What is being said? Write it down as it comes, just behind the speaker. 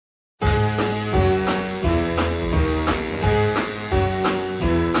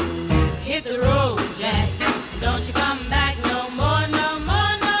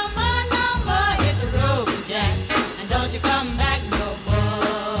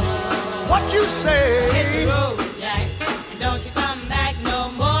What you say? Hit the road, Jack, and don't you come back no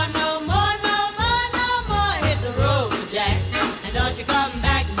more, no more, no more, no more. Hit the road, Jack, and don't you come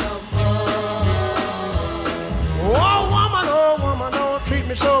back no more. Oh woman, don't treat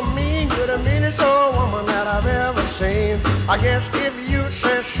me so mean. You're the meanest old woman that I've ever seen. I guess if you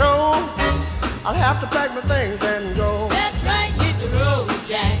say so, I'll have to pack my things and go. That's right, hit the road,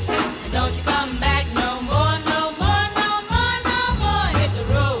 Jack, and don't you come back no more, no more, no more, no more. Hit the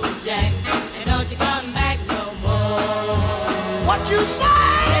road, Jack, and don't you come back no more. What you say?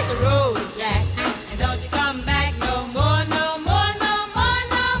 Hit the road, Jack, and don't you come back no more, no more, no more,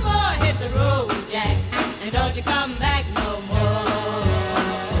 no more. Hit the road, Jack, and don't you come back no more.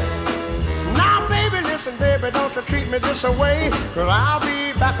 Now baby, listen baby, don't you treat me this away, 'cause I'll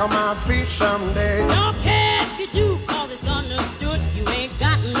be back on my feet someday. Don't care if you do, 'cause it's understood. You ain't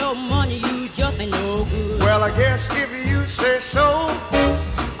got no money, you just ain't no good. Well, I guess if you say so,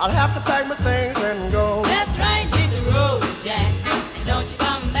 I'll have to pack my things and go. That's right, hit the road, Jack, and don't you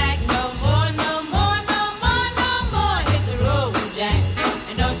come back no more, no more, no more, no more. Hit the road, Jack,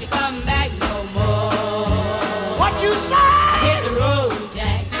 and don't you come back no more. What you say? Hit the road,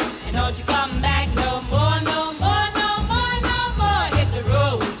 Jack, and don't you come back no more, no more, no more, no more. Hit the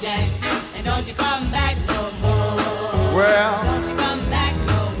road, Jack, and don't you come back no more. Well, Don't you come back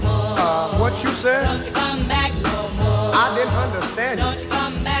no more. what you said? Don't you come back no more. I didn't understand Don't you. you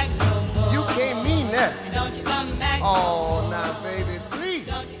come back no more. You can't mean that. And don't you come back no Oh, more. now baby, please.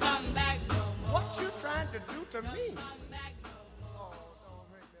 Don't you come back no more. What you trying to do to me?